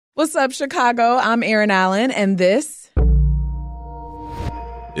What's up, Chicago? I'm Erin Allen, and this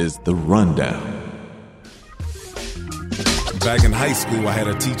is The Rundown. Back in high school, I had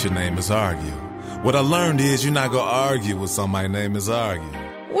a teacher named Ms. Argue. What I learned is you're not going to argue with somebody named Ms. Argue.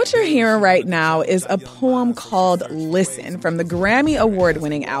 What you're hearing right now is a poem called Listen from the Grammy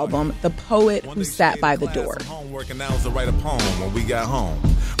Award-winning album, The Poet Who Sat by the Door. And I was to write a poem when we got home.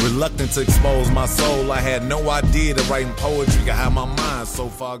 Reluctant to expose my soul, I had no idea that writing poetry could have my mind so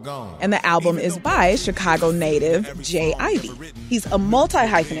far gone. And the album is by Chicago native Jay Ivey. He's a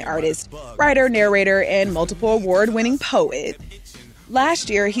multi-hyphenate artist, writer, narrator, and multiple award-winning poet.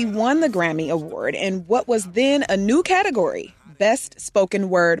 Last year, he won the Grammy Award in what was then a new category, Best Spoken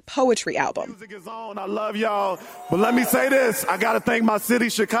Word Poetry Album. Music is on. I love y'all. But let me say this. I got to thank my city,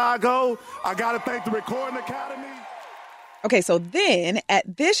 Chicago. I got to thank the Recording Academy. Okay, so then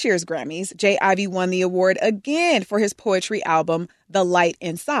at this year's Grammys, Jay Ivey won the award again for his poetry album, The Light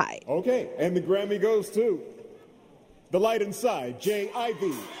Inside. Okay, and the Grammy goes to The Light Inside, Jay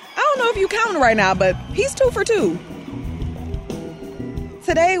Ivey. I don't know if you counting right now, but he's 2 for 2.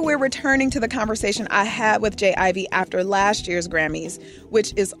 Today, we're returning to the conversation I had with Jay Ivey after last year's Grammys,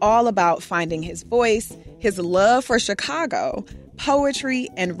 which is all about finding his voice, his love for Chicago, poetry,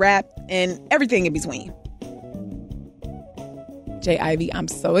 and rap, and everything in between. Jay Ivey, I'm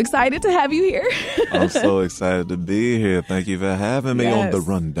so excited to have you here. I'm so excited to be here. Thank you for having me on The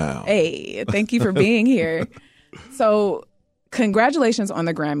Rundown. Hey, thank you for being here. So, congratulations on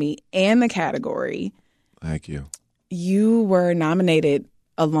the Grammy and the category. Thank you. You were nominated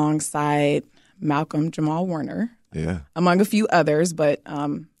alongside Malcolm Jamal Warner, among a few others. But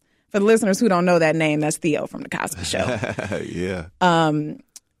for the listeners who don't know that name, that's Theo from The Cosby Show. Yeah.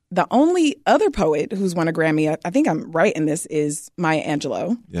 The only other poet who's won a Grammy, I think I'm right in this, is Maya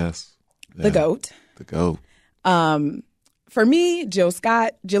Angelou. Yes. Yeah. The GOAT. The GOAT. For me, Jill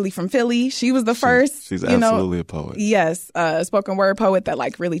Scott, Jilly from Philly, she was the first. She's absolutely a poet. Yes, a spoken word poet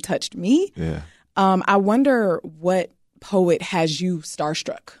that really touched me. Yeah. I wonder what poet has you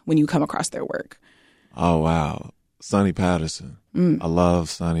starstruck when you come across their work? Oh, wow. Sonny Patterson. I love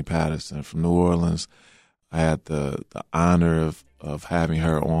Sonny Patterson from New Orleans. I had the honor of having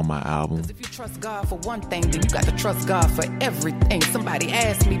her on my album. If you trust God for one thing, then you got to trust God for everything. Somebody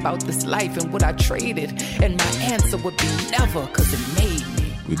asked me about this life and what I traded, and my answer would be never, because it made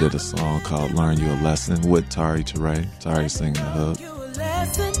me. We did a song called Learn You a Lesson with Tari Teray. Tari singing the hook.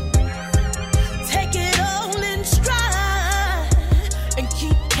 Take it all in stride and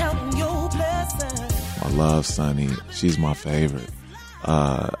keep counting your blessings. I love Sonny. She's my favorite.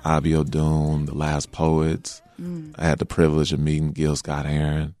 Abi O'Doon, The Last Poets. I had the privilege of meeting Gil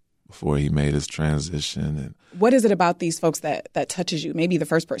Scott-Heron before he made his transition. And what is it about these folks that touches you? Maybe the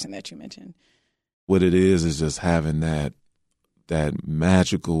first person that you mentioned. What it is just having that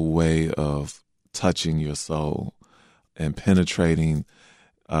magical way of touching your soul and penetrating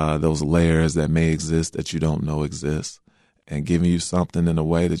those layers that may exist that you don't know exist, and giving you something in a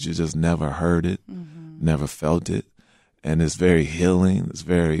way that you just never heard it, never felt it. And it's very healing. It's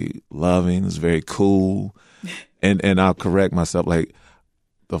very loving. It's very cool. And I'll correct myself, like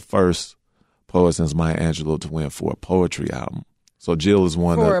the first poet since Maya Angelou to win for a poetry album. So Jill is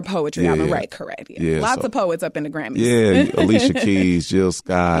one for a poetry album, right? Correct. Yeah. Lots of poets up in the Grammys. Yeah, Alicia Keys, Jill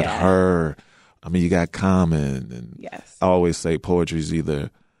Scott, her. I mean, you got Common, and I always say poetry is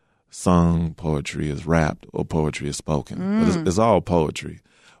either sung, poetry is rapped, or poetry is spoken. But it's all poetry.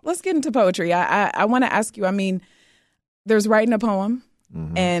 Let's get into poetry. I want to ask you. I mean, there's writing a poem,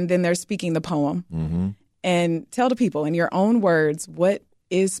 and then there's speaking the poem. And tell the people in your own words, what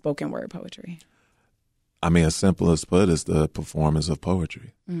is spoken word poetry? I mean, as simple as put, it's the performance of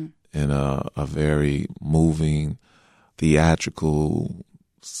poetry in a very moving, theatrical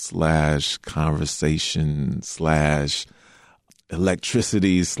 / conversation /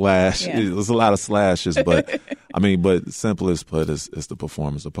 electricity / there's a lot of slashes, but I mean, but simple as put, it's the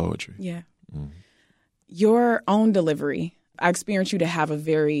performance of poetry. Yeah. Your own delivery. I experience you to have a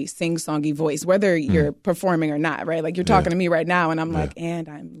very sing-songy voice, whether you're performing or not, right? Like you're talking to me right now, and I'm like, and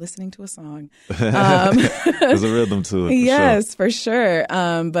I'm listening to a song. There's a rhythm to it. Yes, for sure.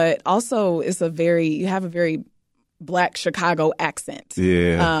 But also, you have a very Black Chicago accent.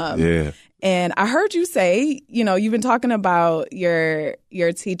 Yeah. And I heard you say, you've been talking about your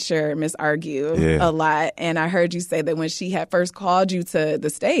teacher, Miss Argue, a lot. And I heard you say that when she had first called you to the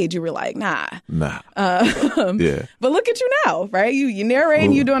stage, you were like, nah. But look at you now, right? You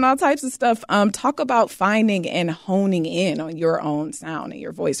narrating, you doing all types of stuff. Talk about finding and honing in on your own sound and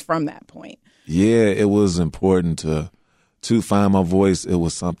your voice from that point. Yeah, it was important to find my voice. It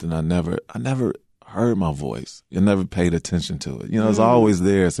was something I never heard my voice. You never paid attention to it. It's always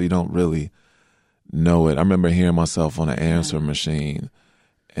there, so you don't really know it. I remember hearing myself on an answer machine,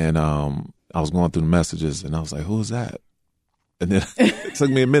 and I was going through the messages, and I was like, who is that? And then it took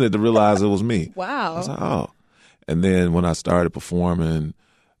me a minute to realize it was me. Wow. I was like, oh. And then when I started performing,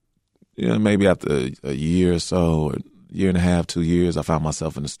 maybe after a year or so, or year and a half, 2 years, I found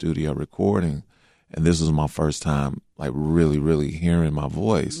myself in the studio recording. And this was my first time, like, really, really hearing my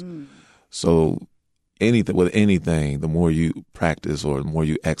voice. So with anything, the more you practice or the more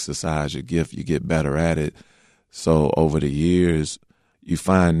you exercise your gift, you get better at it. So over the years, you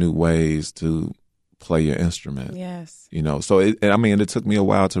find new ways to play your instrument. Yes. So it took me a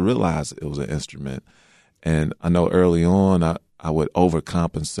while to realize it was an instrument. And I know early on I would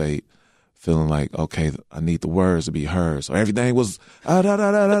overcompensate, feeling like, okay, I need the words to be heard. So everything was, da, da,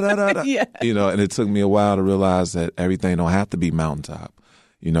 da, da, da, da. Yeah. And it took me a while to realize that everything don't have to be mountaintop.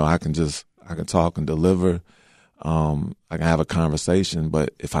 I can talk and deliver. I can have a conversation,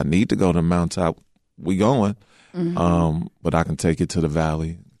 but if I need to go to the mountaintop, we going. But I can take it to the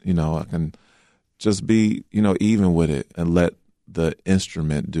valley. I can just be, even with it and let the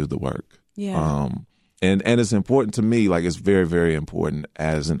instrument do the work. Yeah. And it's important to me, like, it's very, very important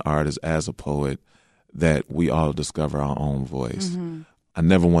as an artist, as a poet, that we all discover our own voice. I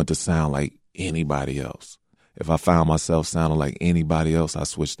never want to sound like anybody else. If I found myself sounding like anybody else, I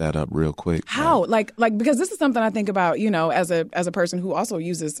switch that up real quick. How? Like because this is something I think about, as a person who also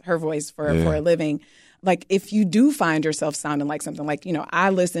uses her voice for a living. Like, if you do find yourself sounding like something, like, I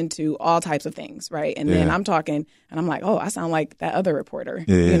listen to all types of things, right? And then I'm talking and I'm like, oh, I sound like that other reporter,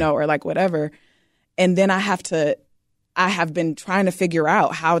 or like whatever. And then I have been trying to figure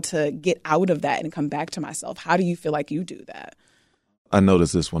out how to get out of that and come back to myself. How do you feel like you do that? I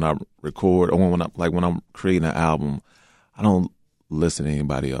notice this when I record or when I'm creating an album, I don't listen to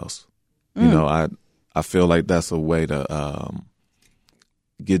anybody else. I feel like that's a way to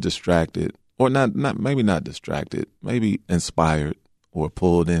get distracted, or maybe not distracted, maybe inspired or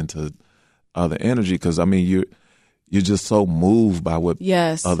pulled into other energy. Because you're just so moved by what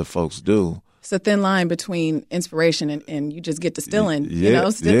other folks do. It's a thin line between inspiration and you just get distilling,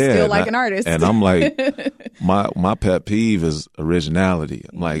 still like an artist. And I'm like, my pet peeve is originality.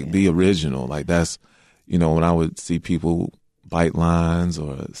 I'm like, be original. Like, that's, when I would see people bite lines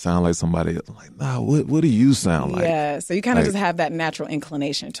or sound like somebody, I'm like, nah, what do you sound like? Yeah, so you kind of just have that natural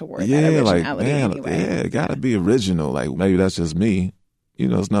inclination toward that originality anyway. Yeah, it got to be original. Like, maybe that's just me.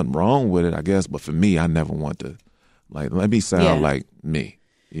 There's nothing wrong with it, I guess. But for me, I never want to, like, let me sound like me.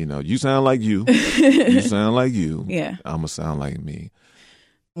 You sound like you. You sound like you. Yeah. I'm going to sound like me.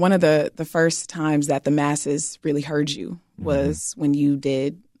 One of the first times that the masses really heard you was when you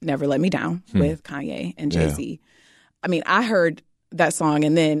did Never Let Me Down with Kanye and Jay-Z. Yeah. I heard that song,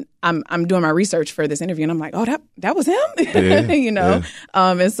 and then I'm doing my research for this interview, and I'm like, oh, that was him? Yeah.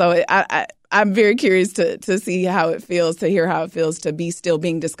 And so I'm very curious to see how it feels, to hear how it feels to be still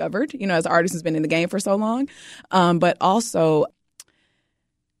being discovered, as an artist who's been in the game for so long. But also,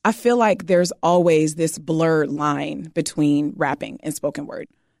 I feel like there's always this blurred line between rapping and spoken word.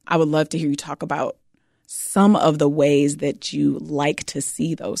 I would love to hear you talk about some of the ways that you like to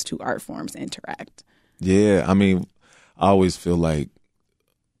see those two art forms interact. Yeah, I always feel like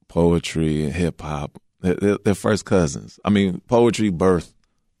poetry and hip hop, they're first cousins. Poetry birthed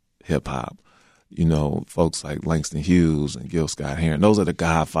hip hop. Folks like Langston Hughes and Gil Scott-Heron, those are the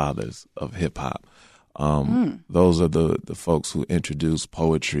godfathers of hip hop. Those are the folks who introduced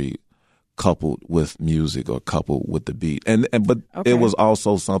poetry coupled with music or coupled with the beat. But it was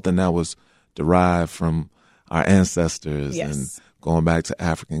also something that was derived from our ancestors and going back to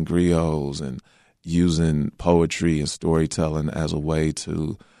African griots and using poetry and storytelling as a way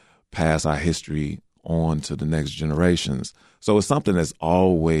to pass our history on to the next generations. So it's something that's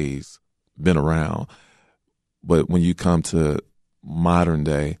always been around. But when you come to modern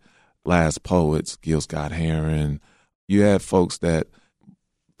day, last poets, Gil Scott-Heron, you had folks that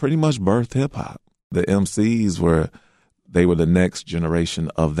pretty much birthed hip hop. The MCs were the next generation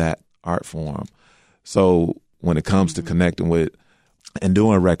of that art form. So when it comes to connecting with and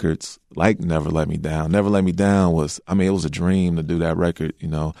doing records like Never Let Me Down was, it was a dream to do that record,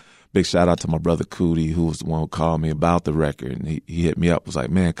 Big shout out to my brother Cootie, who was the one who called me about the record. And he hit me up, was like,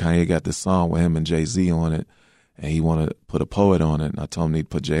 man, Kanye got this song with him and Jay-Z on it. And he wanted to put a poet on it. And I told him he'd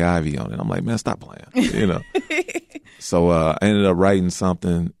put J. Ivy on it. I'm like, man, stop playing, So I ended up writing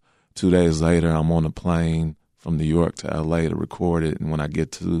something. 2 days later, I'm on a plane from New York to L.A. to record it. And when I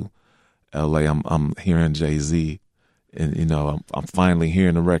get to L.A., I'm hearing Jay-Z. And, I'm finally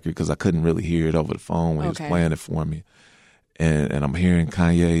hearing the record because I couldn't really hear it over the phone when he was playing it for me. and I'm hearing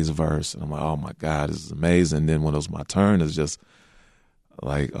Kanye's verse, and I'm like, oh my God, this is amazing. And then when it was my turn, it's just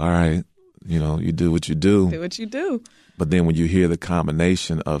like, all right, you do what you do. Do what you do. But then when you hear the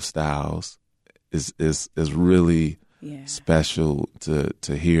combination of styles, is really special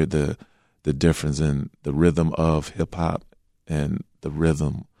to hear the difference in the rhythm of hip hop and the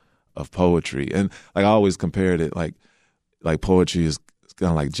rhythm of poetry. And like I always compared it like poetry is kind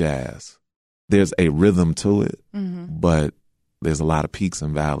of like jazz. There's a rhythm to it, but there's a lot of peaks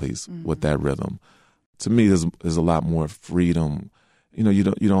and valleys with that rhythm. To me, there's a lot more freedom. You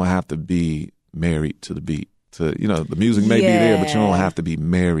don't have to be married to the beat. The music may be there, but you don't have to be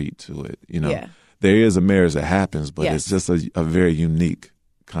married to it. There is a marriage that happens, but it's just a very unique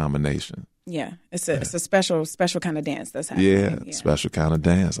combination. Yeah, it's a special kind of dance that's happening. Yeah, special kind of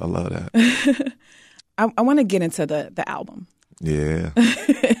dance. I love that. I want to get into the album. Yeah.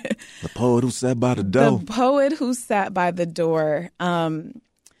 The poet who sat by the door. The poet who sat by the door.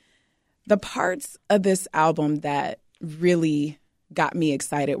 The parts of this album that really got me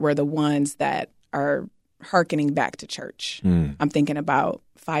excited were the ones that are hearkening back to church. I'm thinking about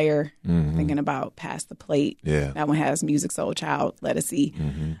Fire, thinking about Pass the Plate. Yeah. That one has Music Soul Child, Let Us See.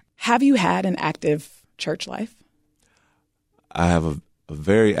 Have you had an active church life? I have a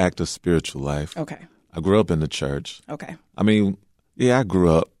very active spiritual life. Okay. I grew up in the church. Okay. I mean, I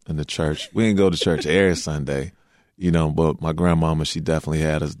grew up in the church. We didn't go to church every Sunday, but my grandmama, she definitely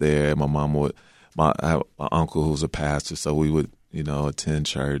had us there. My mom I have my uncle who's a pastor, so we would, attend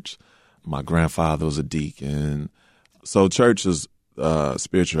church. My grandfather was a deacon. So church is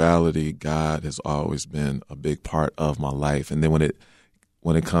spirituality. God has always been a big part of my life. And then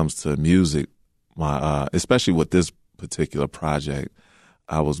when it comes to music, especially with this particular project,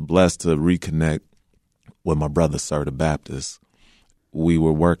 I was blessed to reconnect with my brother, Sir the Baptist. We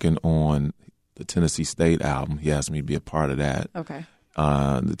were working on the Tennessee State album. He asked me to be a part of that. Okay.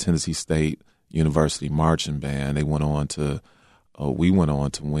 The Tennessee State University Marching Band, we went on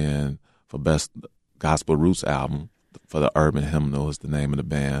to win for Best Gospel Roots Album for the Urban Hymnal is the name of the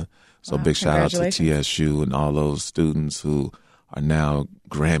band. So big shout out to TSU and all those students who are now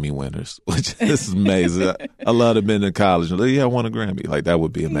Grammy winners, which is amazing. I love to have been in college. I won a Grammy. Like, that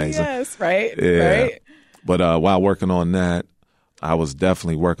would be amazing. Yes, right? Yeah. Right. But while working on that, I was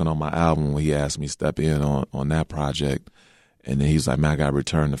definitely working on my album when he asked me to step in on that project. And then he's like, man, I got to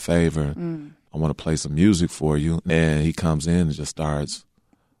return the favor. I want to play some music for you. And he comes in and just starts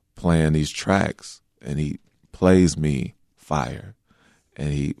playing these tracks. And he plays me Fire.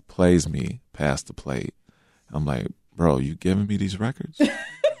 And he plays me Pass the Plate. I'm like, bro, you giving me these records?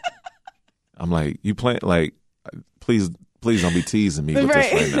 I'm like, you play, like, please don't be teasing me with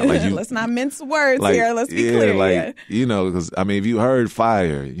this right now. Like, let's not mince words here. Let's be clear. Because, if you heard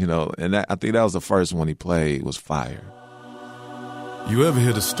Fire, and I think that was the first one he played was Fire. You ever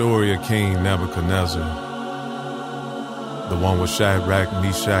hear the story of King Nebuchadnezzar? The one with Shadrach,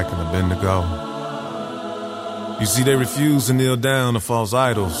 Meshach, and Abednego? You see, they refused to kneel down to false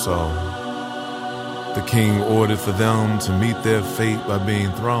idols, so the king ordered for them to meet their fate by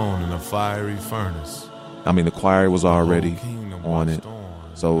being thrown in a fiery furnace. The choir was already on it,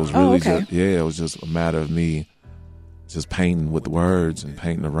 so it was really it was just a matter of me just painting with words and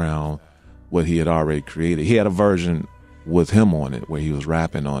painting around what he had already created. He had a version with him on it where he was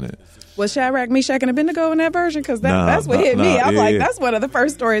rapping on it. Was Shadrach, Meshach, and Abednego in that version? Because that's what hit me. I'm like, that's one of the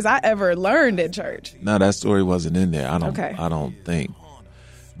first stories I ever learned in church. No, that story wasn't in there. I don't think.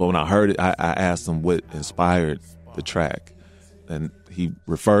 But when I heard it, I asked him what inspired the track. And he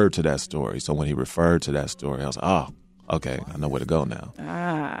referred to that story. So when he referred to that story, I was like, oh, okay, I know where to go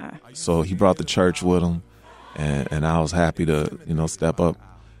now. So he brought the church with him. And I was happy to, step up,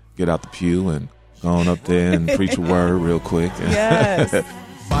 get out the pew and go on up there and preach a word real quick. Yes.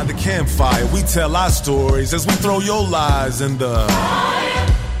 By the campfire, we tell our stories as we throw your lies in the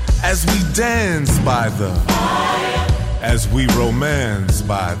fire. As we dance by the fire. As we romance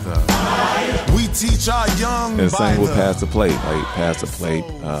by the fire. We teach our young and by same with the Pass the Plate. Like, Pass the Plate,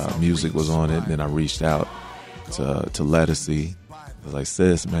 music was on it. And then I reached out to Let Us See. I was like,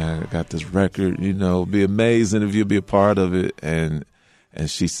 sis, man, I got this record. It'd be amazing if you'd be a part of it. And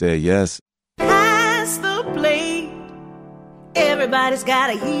she said yes. Pass the plate. Everybody's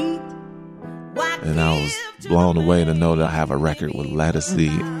gotta eat. And I was blown away to know that I have a record with Let Us See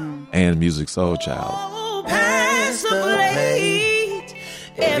and Music Soul Child. Oh, pass the plate.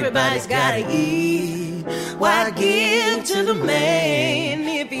 Everybody's gotta eat. Why give to the man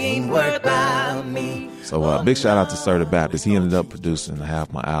if he ain't worth by me? So big shout out to Sir the Baptist. He ended up producing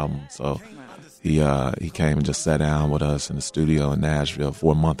half my album. So he came and just sat down with us in the studio in Nashville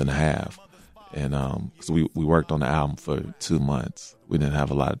for a month and a half. And so we worked on the album for 2 months. We didn't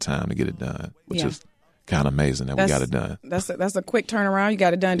have a lot of time to get it done, which is kind of amazing that we got it done. That's a quick turnaround. You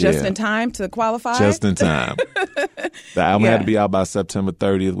got it done just in time to qualify? Just in time. The album had to be out by September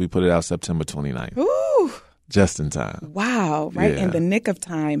 30th. We put it out September 29th. Ooh. Just in time. Wow, right in the nick of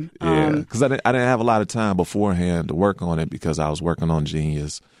time. Yeah, because I didn't have a lot of time beforehand to work on it because I was working on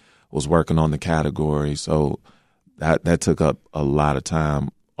Genius, was working on the category. So that took up a lot of time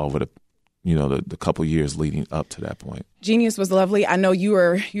over the couple years leading up to that point. Genius was lovely. I know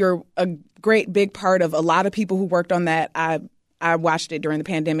you're a great big part of a lot of people who worked on that. I watched it during the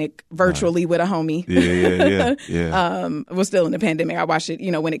pandemic virtually with a homie. Yeah. It was still in the pandemic. I watched it,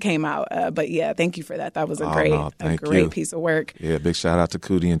 when it came out. But yeah, thank you for that. That was a great piece of work. Yeah, big shout out to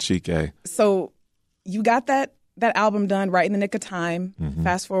Cootie and Chike. So you got that album done right in the nick of time. Mm-hmm.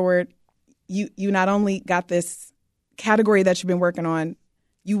 Fast forward, you not only got this category that you've been working on,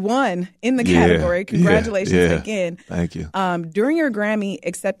 you won in the category. Congratulations again. Thank you. During your Grammy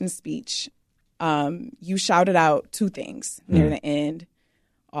acceptance speech, you shouted out two things near the end.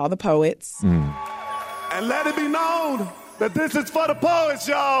 All the poets. And let it be known that this is for the poets,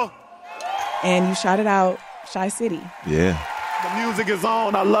 y'all. And you shouted out Shy City. Yeah. The music is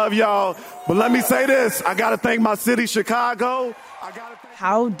on. I love y'all. But let me say this. I got to thank my city, Chicago.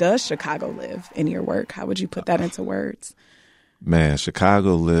 How does Chicago live in your work? How would you put that into words? Man,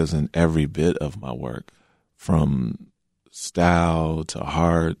 Chicago lives in every bit of my work, from style to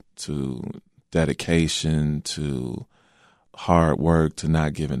heart to dedication to hard work to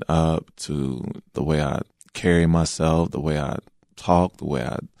not giving up to the way I carry myself, the way I talk, the way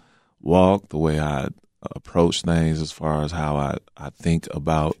I walk, the way I approach things as far as how I think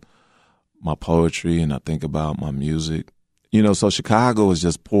about my poetry and I think about my music. So Chicago has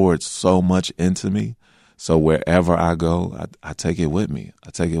just poured so much into me. So wherever I go, I take it with me.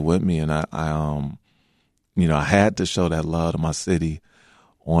 And I had to show that love to my city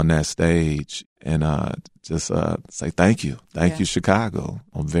on that stage and just say thank you. Thank you, Chicago.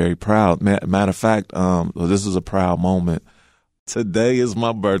 I'm very proud. Matter of fact, this is a proud moment. Today is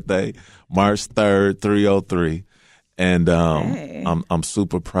my birthday, March 3rd, 303. And I'm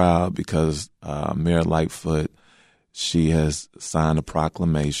super proud because Mayor Lightfoot, she has signed a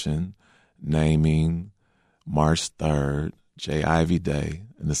proclamation naming March 3rd, J. Ivy Day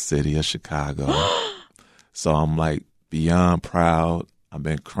in the city of Chicago. So I'm like beyond proud. I've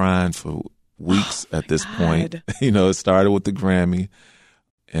been crying for weeks at this point. It started with the Grammy.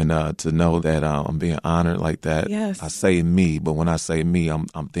 And to know that I'm being honored like that, I say me, but when I say me,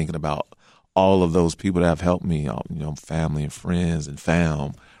 I'm thinking about all of those people that have helped me, family and friends and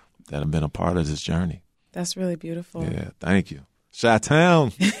fam that have been a part of this journey. That's really beautiful. Yeah, thank you.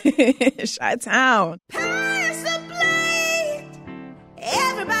 Chi-Town. Chi-Town. Pass the plate.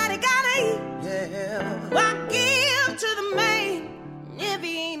 Everybody gotta eat. Yeah. Well, give to the man if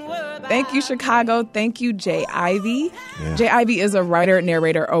he ain't worried about. Thank you, Chicago. Thank you, J. Ivy. Yeah. J. Ivy is a writer,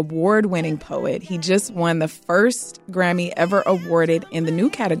 narrator, award-winning poet. He just won the first Grammy ever awarded in the new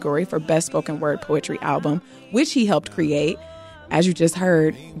category for Best Spoken Word Poetry Album, which he helped create. As you just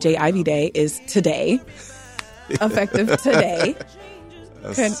heard, J. Ivy Day is today, effective today.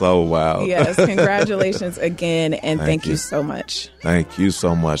 That's so wild. Yes, congratulations again, and thank you so much. Thank you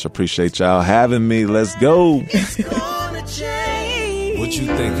so much. Appreciate y'all having me. Let's go. What you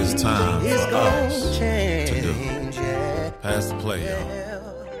think is time for us to do? Pass the play, y'all.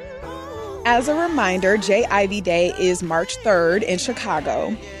 As a reminder, J. Ivy Day is March 3rd in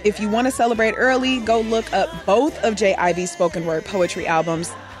Chicago. If you want to celebrate early, go look up both of J. Ivy's spoken word poetry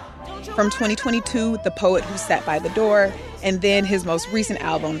albums. From 2022, The Poet Who Sat by the Door, and then his most recent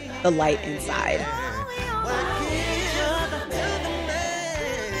album, The Light Inside.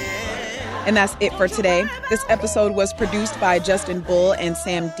 And that's it for today. This episode was produced by Justin Bull and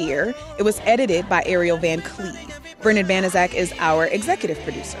Sam Deere. It was edited by Ariel Van Cleve. Brendan Banaszak is our executive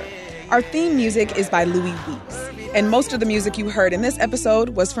producer. Our theme music is by Louis Weeks. And most of the music you heard in this episode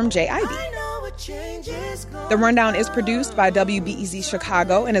was from J. Ivy. The Rundown is produced by WBEZ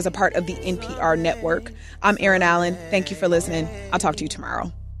Chicago and is a part of the NPR network. I'm Erin Allen. Thank you for listening. I'll talk to you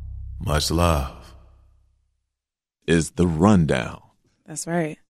tomorrow. Much love. Is The Rundown. That's right.